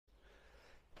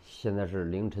现在是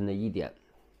凌晨的1点，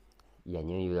眼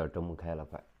睛有点睁不开了，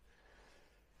快。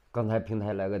刚才平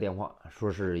台来个电话，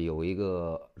说是有一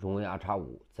个荣威 RX5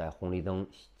在红绿灯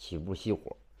起步熄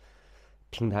火，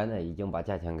平台呢已经把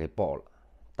价钱给报了，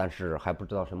但是还不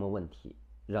知道什么问题，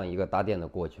让一个搭电的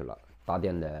过去了，搭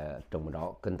电的整不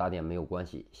着，跟搭电没有关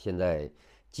系。现在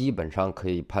基本上可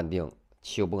以判定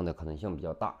汽油泵的可能性比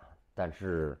较大，但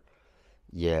是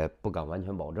也不敢完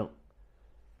全保证。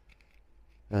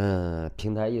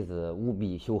平台意思务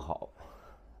必修好，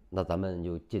那咱们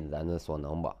就尽咱的所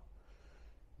能吧。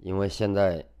因为现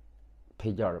在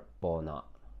配件不好拿，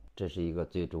这是一个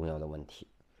最重要的问题。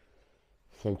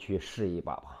先去试一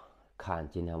把吧，看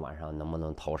今天晚上能不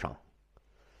能淘上。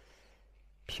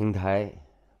平台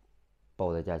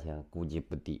报的价钱估计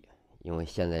不低，因为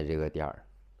现在这个点儿，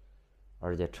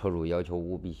而且车主要求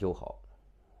务必修好，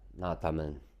那咱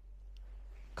们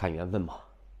看缘分吧。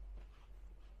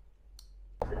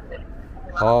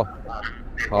好，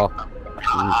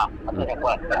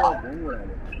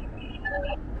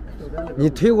你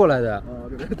推过来的？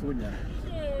关键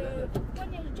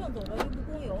是正走着就不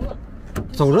供油了。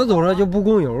走着走着就不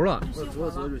供油了。走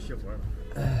着走着就熄火了。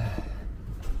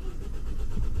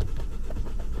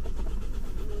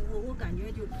我感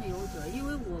觉就喷油嘴，因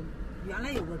为我原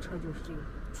来有个车就是这个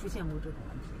出现过这种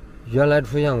问题。原来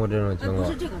出现过这种情况？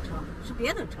不是这个车，是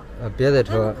别的车。别的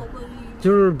车，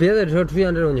就是别的车出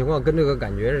现这种情况，跟这个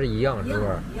感觉是一样，是不是？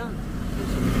一样的。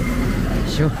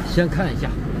行，先看一下。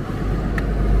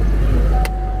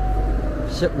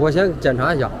我先检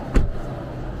查一下。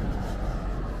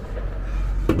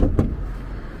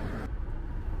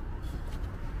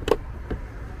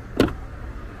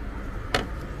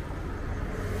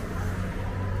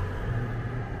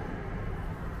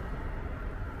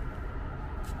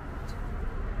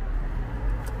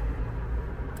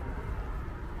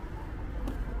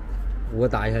我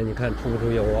打一下，你看出不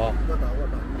出油啊？我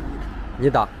打。你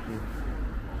打。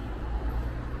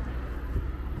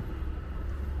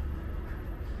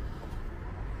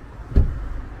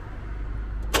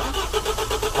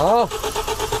好。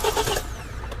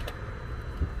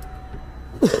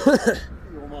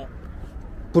有吗？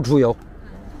不出油。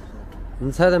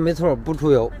你猜的没错，不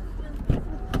出油。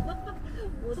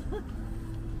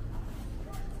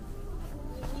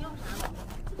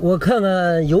我看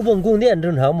看油泵供电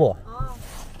正常不？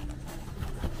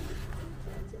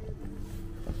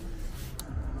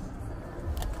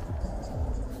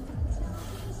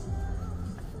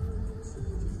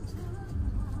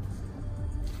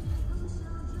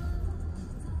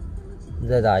你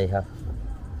再打一下。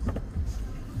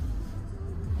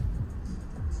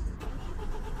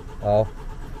好。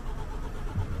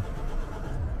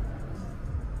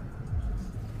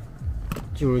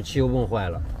就是汽油泵坏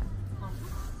了。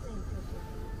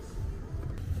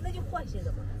那就换新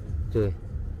的吧。对。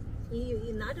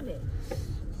你拿着没？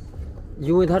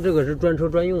因为他这个是专车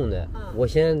专用的，我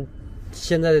现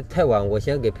在太晚，我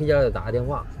先给配件的打个电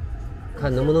话，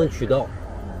看能不能取到。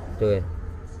对。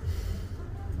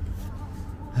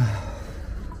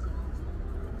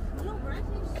要不然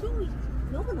修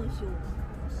能不能修？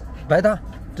白搭，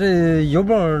这油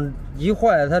泵一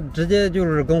坏，它直接就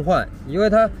是更换，因为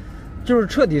它就是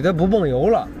彻底的不泵油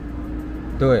了。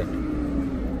对。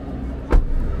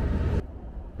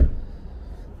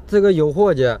这个有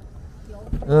货去。有。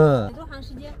多长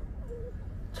时间？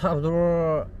差不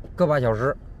多个把小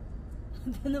时。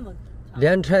那么长。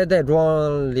连拆带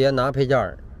装连拿配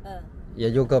件，也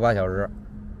就个把小时。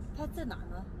它在哪呢？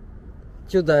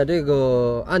就在这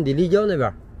个安底丽江那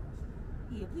边。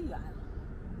也不远。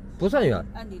不算远。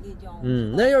安底丽江。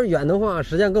那要是远的话，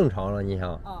时间更长了。你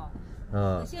想？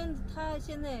他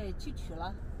现在去取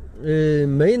了？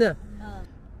没呢。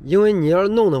因为你要是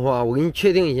弄的话，我给你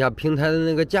确定一下平台的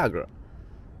那个价格，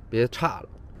别差了。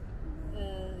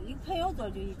一个喷油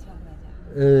嘴就1000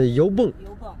块钱。油泵。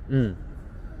油泵。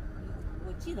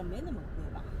我记得没那么贵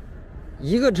吧？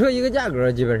一个车一个价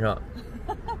格，基本上。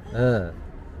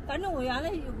反正我原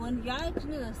来是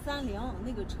那个30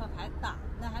那个车还大，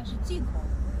那还是进口的。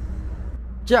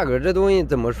价格这东西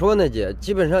怎么说呢，姐？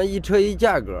基本上一车一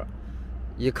价格，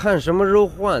也看什么时候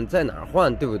换，在哪儿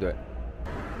换，对不对？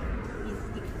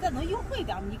你再能优惠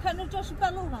点，你看这是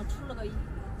半路上出了个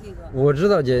那个。我知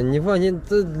道姐，你放心，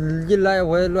这一来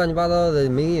我也乱七八糟的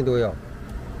名义都要。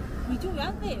你救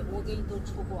援费我给你都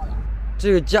出过了。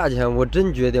这个价钱我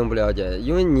真决定不了姐，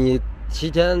因为你提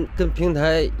前跟平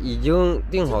台已经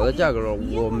定好的价格，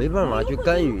我没办法去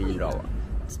干预，你知道吧？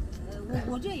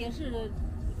我这也是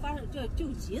这救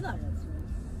急的人，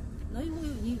能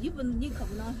你可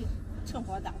不能是趁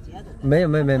火打劫的。没有，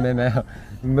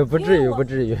不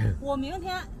至于。我明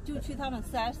天就去他们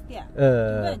4S店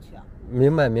问去。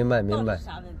明白。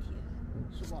啥问题？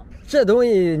是不？这东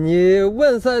西你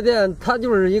问4S店，它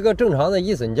就是一个正常的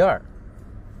易损件儿。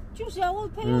就是啊，我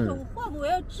配油手换过，我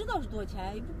要知道是多少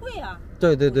钱，也不贵啊。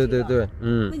对，那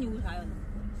你为啥要弄？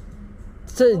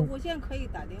我现在可以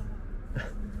打电话，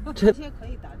我现在可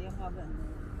以打电话问。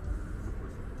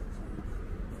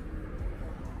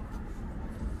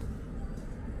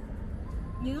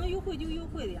你能优惠就优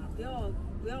惠的呀，不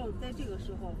要在这个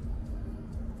时候，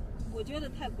我觉得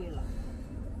太贵了。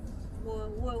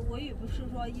我也不是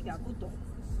说一点不懂。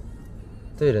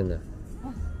对着呢。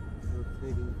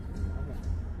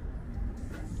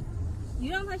你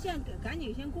让他赶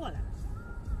紧先过来。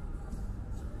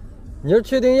你要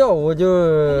确定要我就。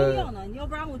肯定要呢，要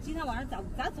不然我今天晚上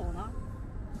咋走呢？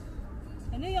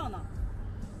肯定要呢。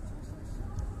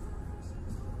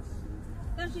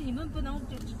但是你们不能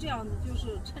这样子，就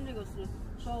是趁这个事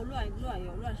说乱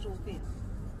收费。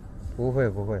不会。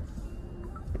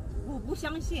我不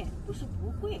相信，不是不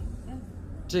会。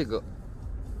这个，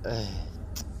哎。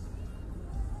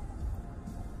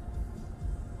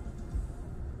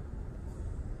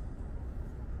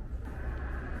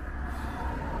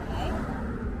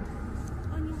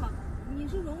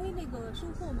收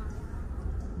货吗？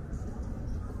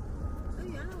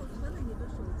原来我存的你的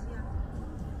手机啊。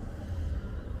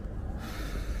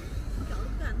你找个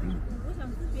干，我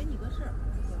想咨询你个事儿。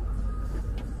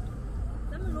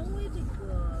咱们荣威这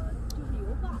个就是油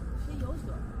泵跟油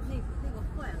嘴那个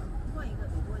坏了，换一个得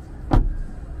多少钱？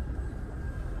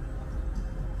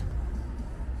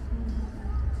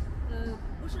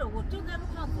不是，我正在路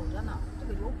上走着呢，这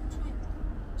个油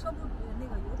车不那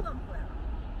个油泵坏了，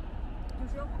就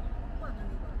是要换的那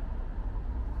个。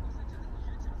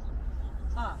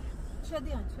啊，确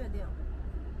定。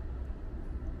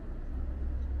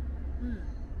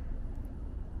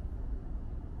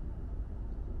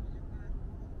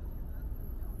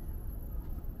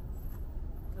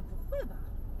不会吧？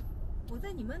我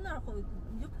在你们那儿后，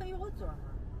你就喷油嘴吗？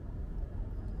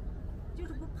就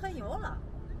是不喷油了。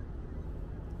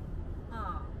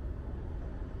啊。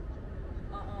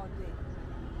哦，对。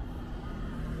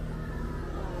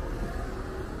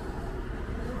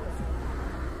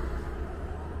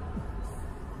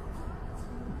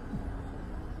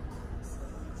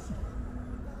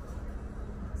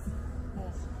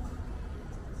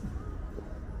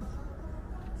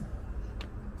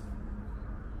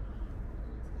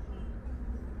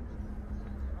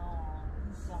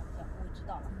知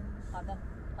道了，好的，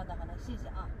谢谢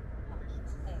啊，好，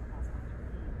好，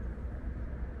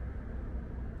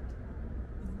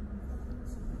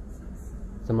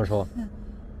怎么说？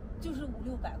就是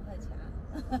500-600块钱。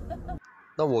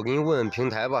那我给你问问平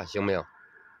台吧，行不行？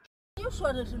又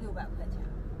说这是600块钱。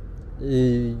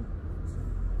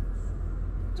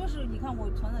这是你看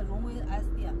我存的荣威 S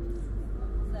店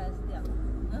，4S 店，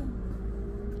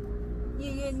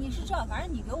你是这，反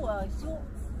正你给我修。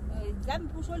咱们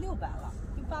不说600了，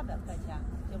就800块钱，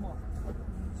行不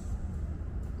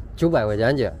？900块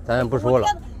钱姐，咱也不说了。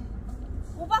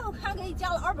我爸我看给你加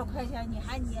了200块钱，你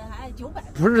还900？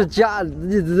不是加，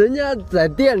人家在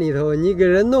店里头，你给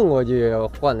人弄过去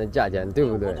换的价钱，对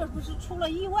不对？我这不是出了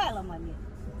意外了吗？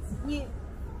你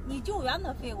救援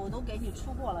的费我都给你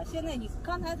出过了，现在你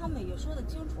刚才他们也说得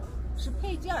清楚，是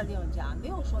配件另加，没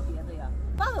有说别的呀。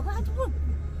800块还不，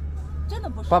真的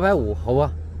不是。850，好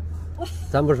吧。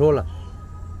咱不说了，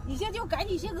你先赶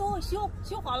紧先给我修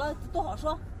好了都好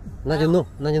说。那就弄。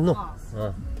你现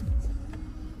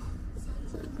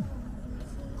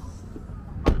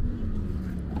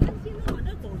在往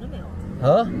这走着没有？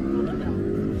啊？走着没有？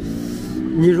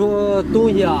你说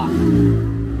东西啊？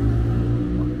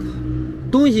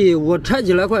东西我拆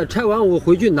起来快，拆完我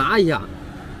回去拿一下，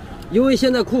因为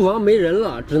现在库房没人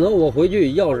了，只能我回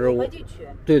去钥匙回去取。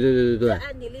对。在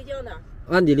安底立交那儿。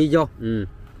安底立交，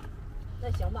那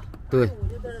行吧。对。我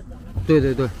就在这等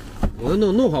着。对，我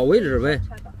弄好为止呗。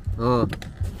啊。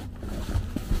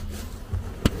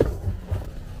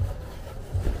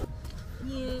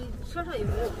你车上有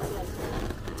没有充电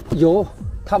器？有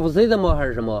Type C 的吗？还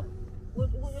是什么？我有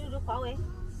华为。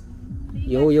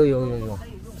有。有了，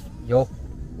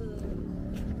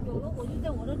我就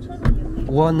在我这车上也可以。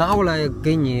我拿过来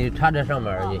给你插在上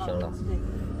面就行了。对。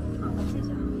好，谢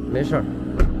谢啊。没事儿。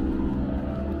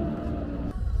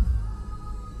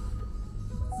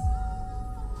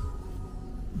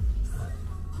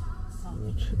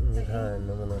你看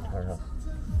能不能插上？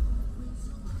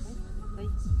可以。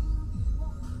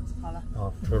好了。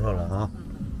好，充上了啊。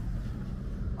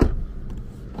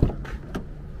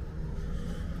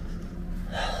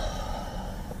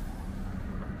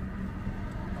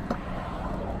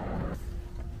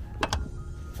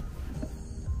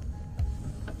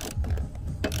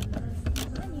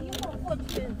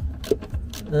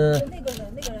那个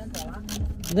人走了。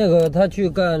那个他去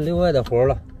干另外的活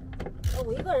了。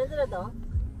我一个人在这等。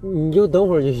你就等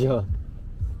会儿就行，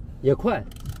也快。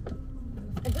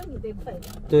反正你得快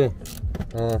点。对，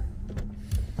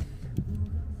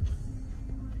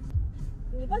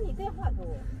你把你电话给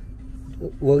我。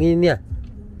我给你念。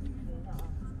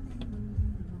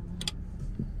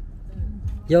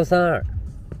等一下啊。132。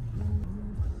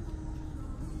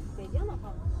北京的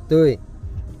号。对。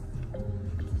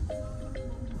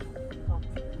好。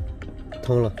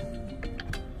通了。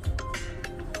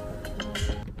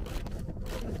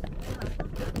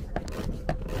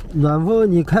暖风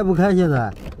你开不开？现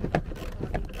在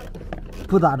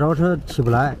不打着车起不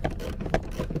来。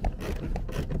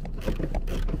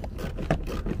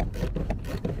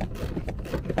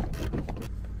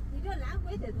你这来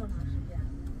回得多长时间？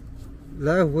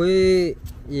来回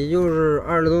也就是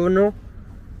20多分钟。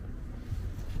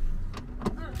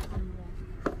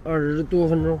20多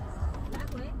分钟。来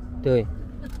回？对。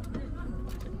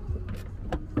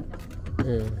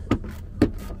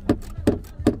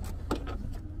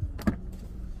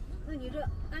那你这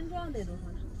安装得多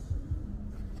长时间？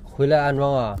回来安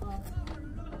装啊？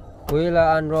回来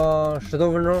安装10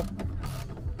多分钟。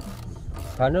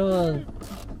反正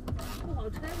不好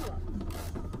拆了。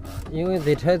因为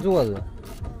得拆座子。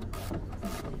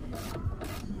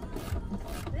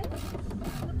哎，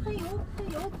那喷油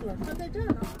嘴它在这儿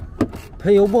呢。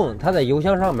喷油泵它在油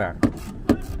箱上面。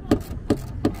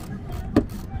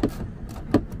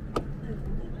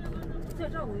在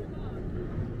这儿我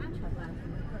安全吧？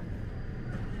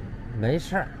没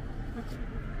事儿。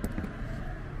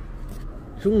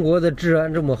中国的治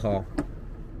安这么好。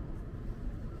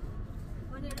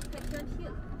关键是太偏僻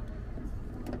了。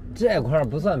这块儿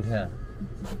不算偏。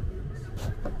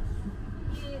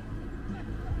你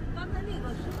刚才那个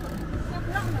师傅先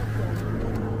不让他走，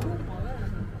都跑了。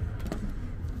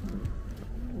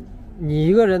你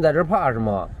一个人在这怕是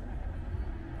吗？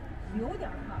有点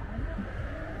怕。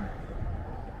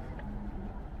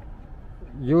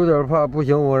有点怕，不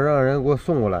行，我让人给我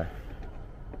送过来。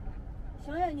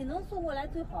行呀，你能送过来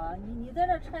最好啊！你在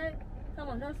这拆，他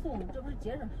往这儿送，这不是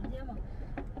节省时间吗？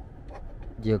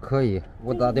也可以，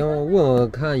我打电话问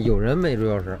问看有人没，主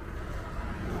要是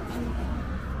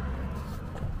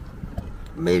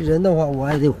没人的话，我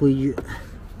还得回去。我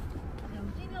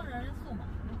尽量让人送嘛，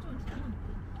挣钱嘛。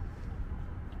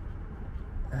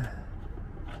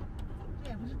这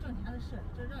也不是挣钱的事，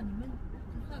这让你们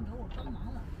算给我帮忙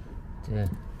了。对。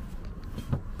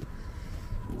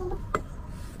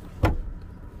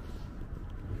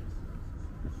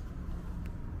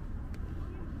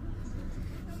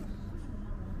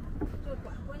这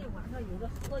关键晚上有个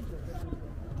喝酒的地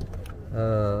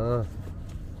方。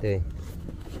对。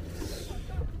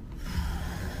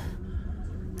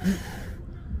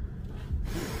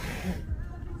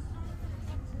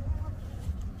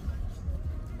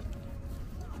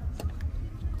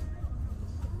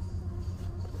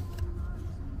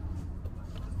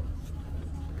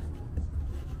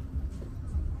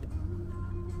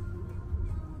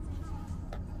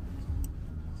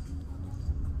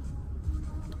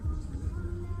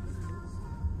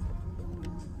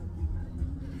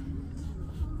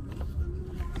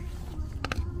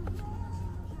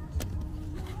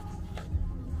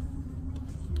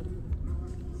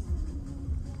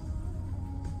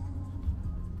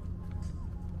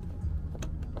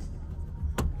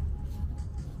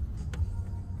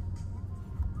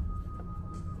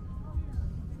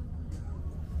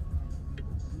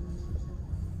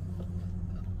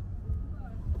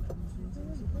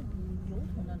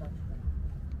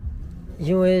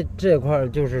因为这块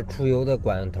就是出油的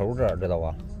管头这儿，知道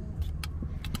吧？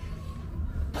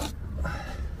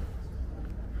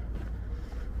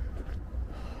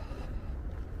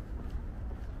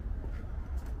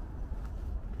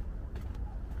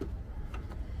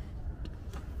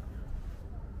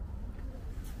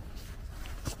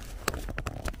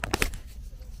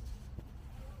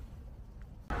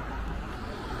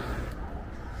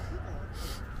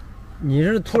你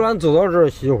是突然走到这儿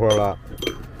熄火了？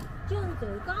正走，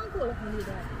刚过了红绿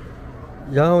灯。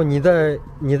然后你在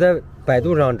百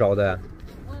度上找的？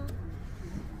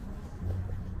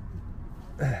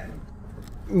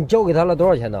你交给他了多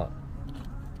少钱呢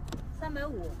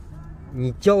？350。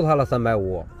你交他了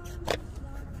350？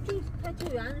他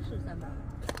救援是350。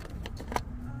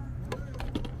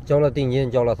交了定金，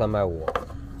交了350。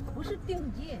不是定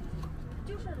金，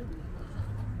就是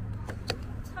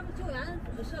他们救援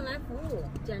上来服务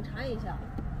检查一下。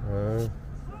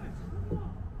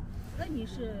那你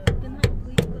是跟他们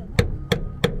不一个？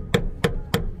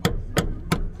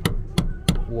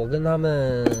我跟他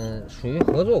们属于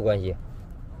合作关系。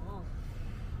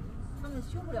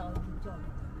修不了就叫你。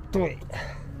对。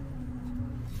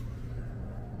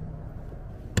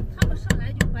他们上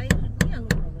来就怀疑是电路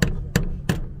的问题。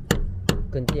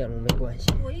跟电路没关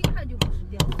系。我一看就不是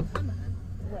电路，他们还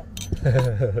怪。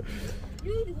因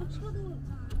为这个车都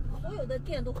所有的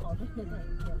电都好着呢，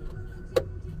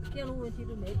电路问题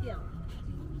就没电了。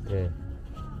对。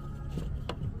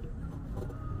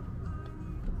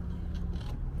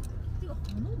这个好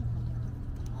弄不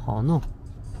好弄。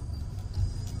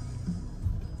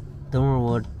等会儿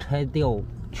我拆掉，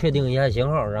确定一下型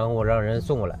号，然后我让人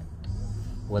送过来。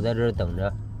我在这儿等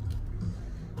着。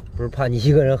不是怕你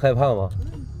一个人害怕吗？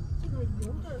这个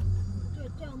油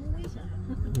这样弄危险。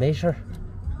没事儿。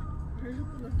人是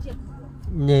不能见火。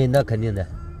那肯定的，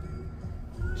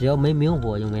只要没明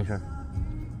火就没事儿。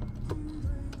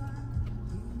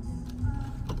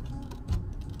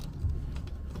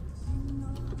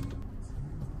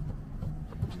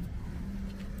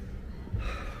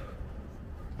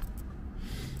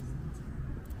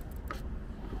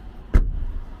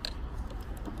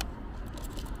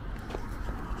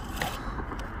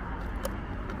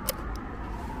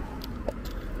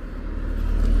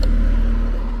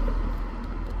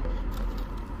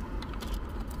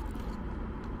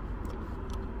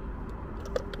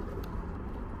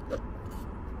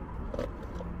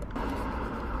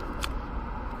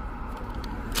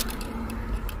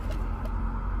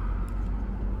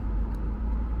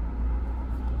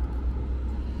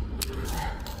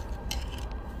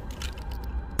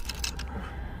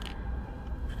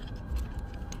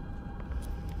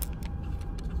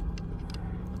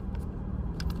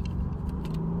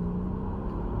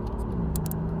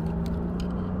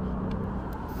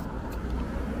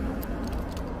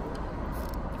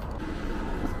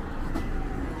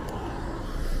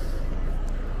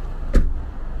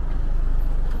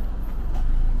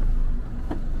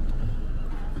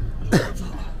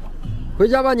回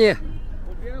家吧你。我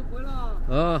别回了。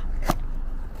啊。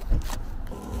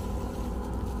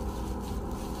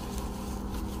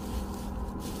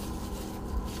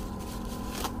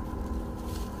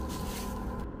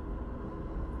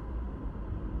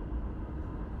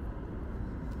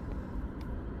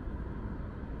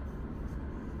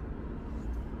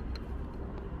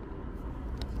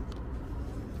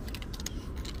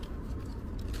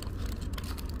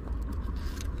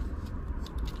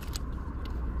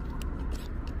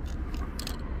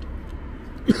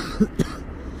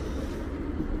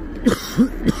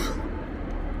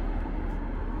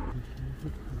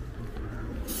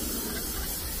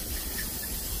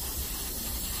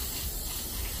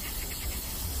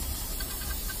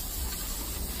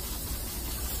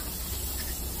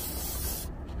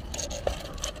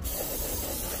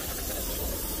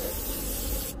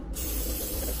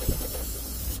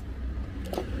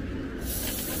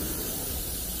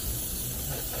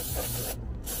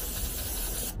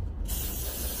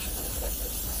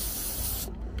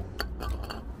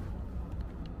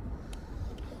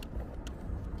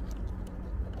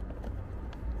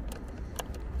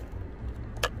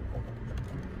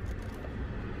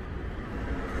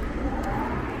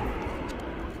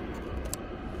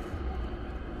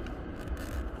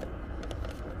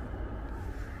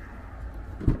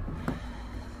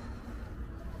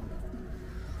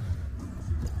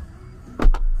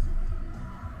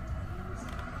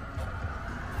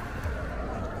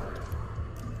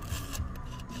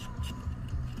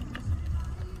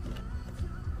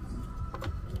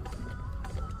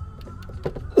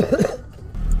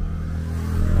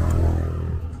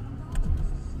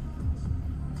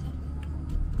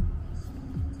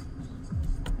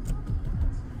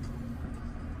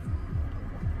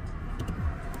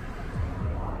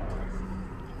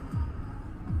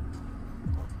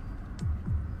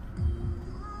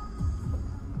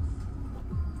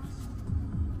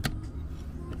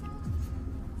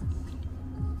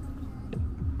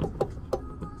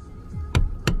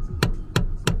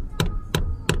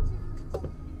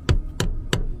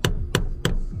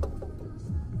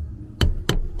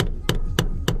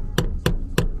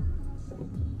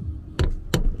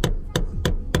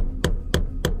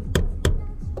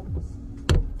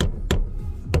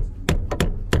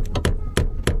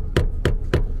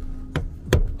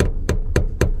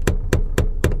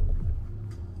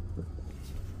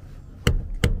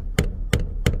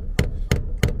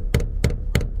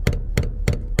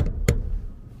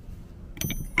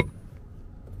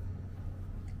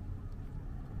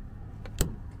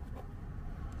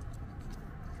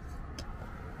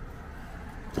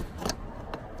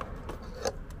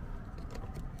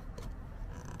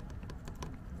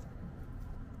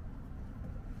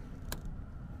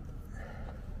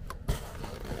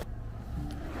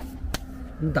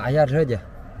你打一下车去。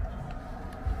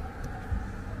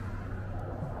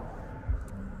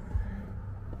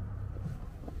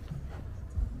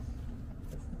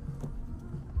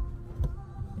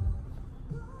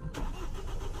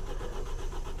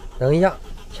等一下，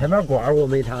前面管我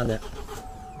没插呢。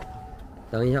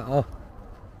等一下啊。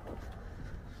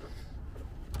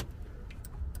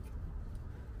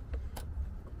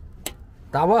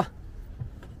打吧。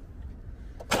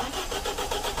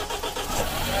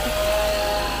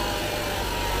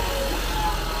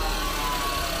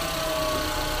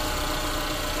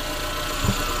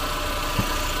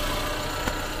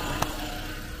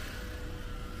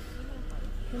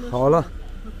好了，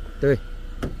对。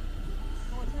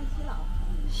我先吸了啊。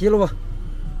吸了吧。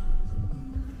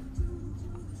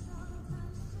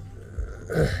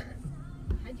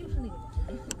还就是那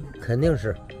个。肯定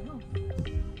是。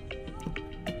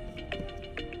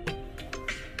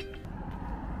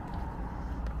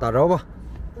打着吧。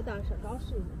我打手招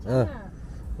试一下。嗯，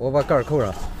我把盖扣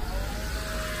上。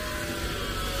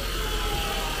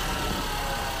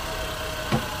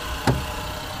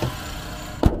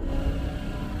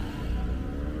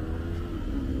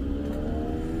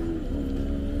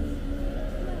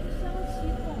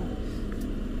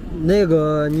那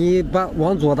个，你把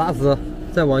往左打死，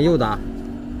再往右打，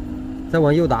再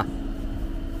往右打，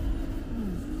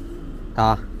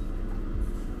打，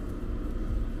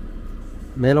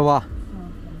没了吧？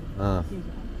嗯，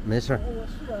没事。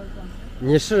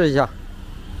你试一下。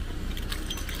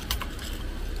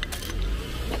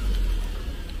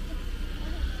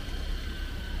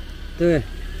对。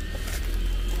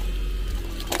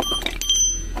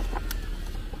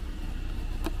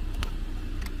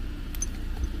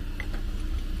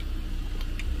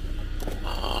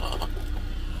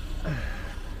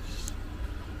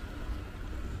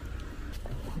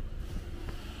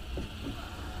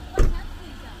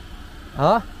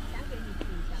啊，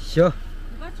行。你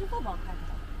把支付宝开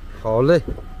开。好嘞。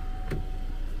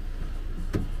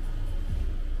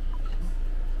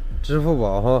支付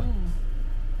宝哈。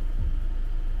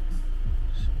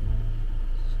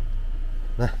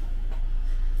来。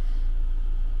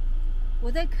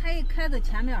我再开一开的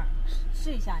前面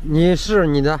试一下。你试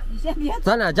你的。你先别。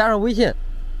咱俩加上微信。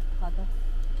好的。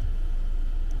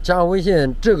加上微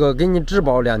信，这个给你质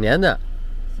保2年的。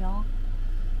行。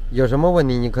有什么问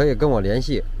题你可以跟我联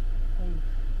系。可以。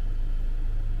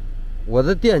我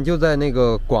的店就在那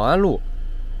个广安路。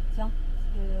行，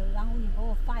然后你给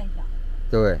我发一下。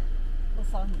对。我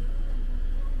扫你。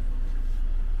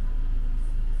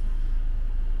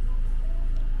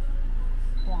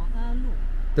广安路。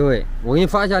对，我给你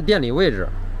发一下店里位置。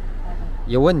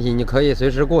有问题你可以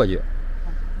随时过去。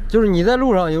就是你在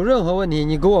路上有任何问题，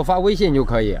你给我发微信就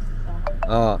可以。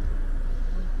啊。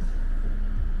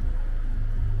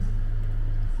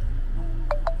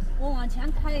我往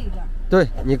前开一点。对，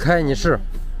你开你试。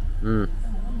嗯。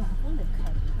暖风得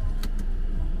开。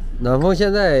暖风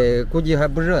现在估计还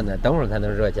不热呢，等会儿才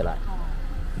能热起来。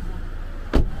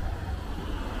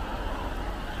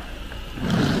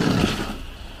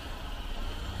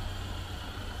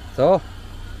走，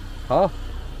好。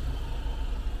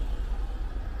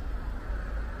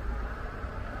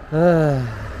哎，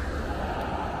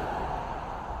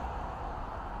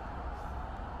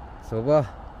走吧。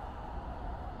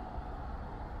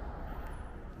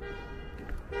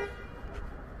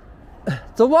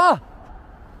走吧，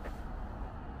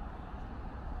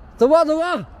走吧，走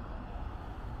吧。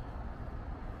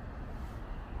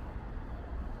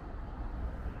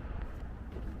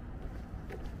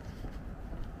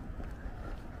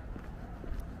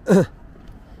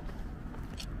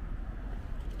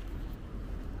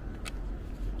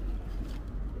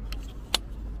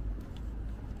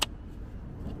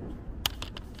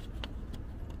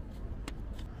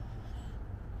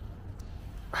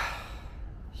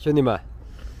兄弟们，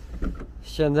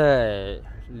现在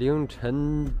凌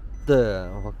晨的，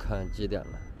我看几点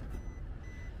了？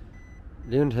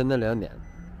凌晨的2点。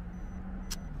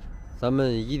咱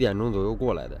们1点钟左右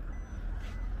过来的，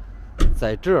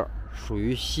在这儿属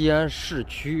于西安市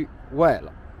区外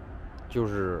了，就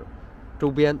是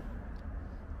周边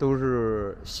都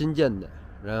是新建的，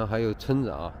然后还有村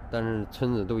子啊，但是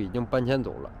村子都已经搬迁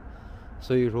走了，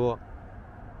所以说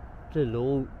这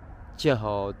楼建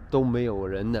好都没有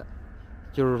人呢，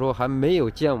就是说还没有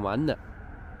建完呢，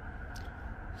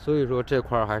所以说这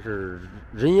块还是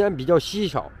人烟比较稀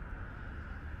少。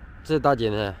这大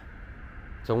姐呢，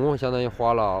总共相当于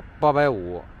花了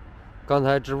850，刚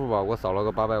才支付宝我扫了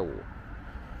个850，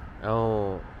然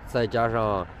后再加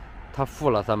上她付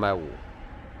了350，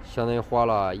相当于花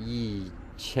了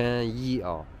1100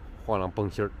啊，换了泵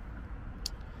芯儿。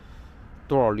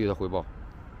多少率的回报？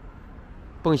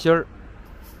泵芯儿，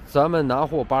咱们拿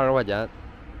货80块钱，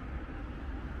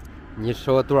你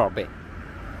说多少倍？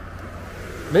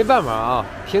没办法啊，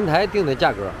平台定的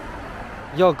价格，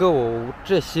要搁我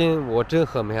这心我真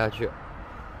喝不下去。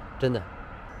真的。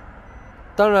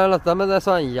当然了，咱们再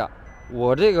算一下，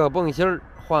我这个泵芯儿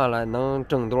换来能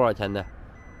挣多少钱呢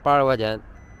？80块钱，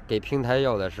给平台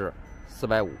要的是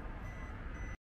450。